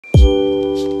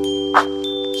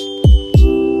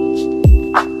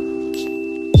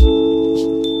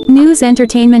News,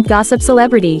 entertainment, gossip,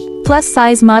 celebrity.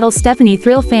 Plus-size model Stephanie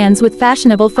thrill fans with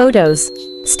fashionable photos.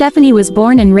 Stephanie was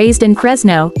born and raised in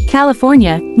Fresno,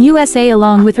 California, USA,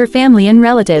 along with her family and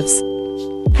relatives.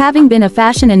 Having been a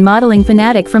fashion and modeling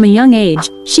fanatic from a young age,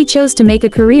 she chose to make a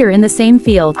career in the same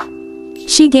field.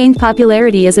 She gained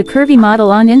popularity as a curvy model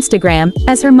on Instagram,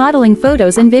 as her modeling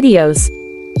photos and videos.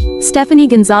 Stephanie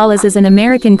Gonzales is an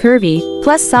American curvy,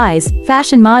 plus-size,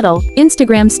 fashion model,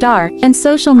 Instagram star, and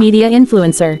social media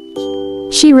influencer.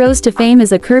 She rose to fame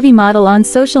as a curvy model on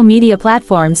social media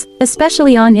platforms,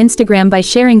 especially on Instagram, by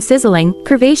sharing sizzling,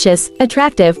 curvaceous,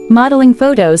 attractive, modeling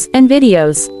photos and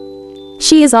videos.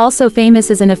 She is also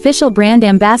famous as an official brand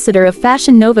ambassador of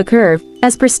Fashion Nova Curve.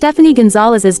 As per Stephanie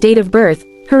Gonzales's date of birth,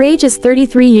 her age is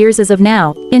 33 years as of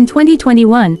now. In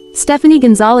 2021, Stephanie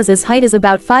Gonzales's height is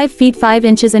about 5 feet 5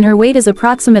 inches and her weight is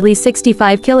approximately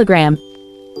 65 kilograms.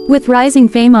 With rising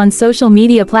fame on social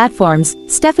media platforms,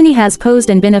 Stephanie has posed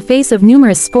and been a face of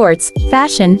numerous sports,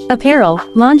 fashion, apparel,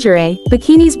 lingerie,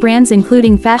 bikinis brands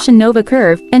including Fashion Nova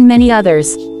Curve, and many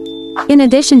others. In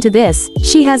addition to this,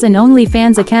 she has an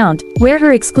OnlyFans account, where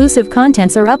her exclusive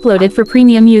contents are uploaded for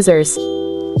premium users.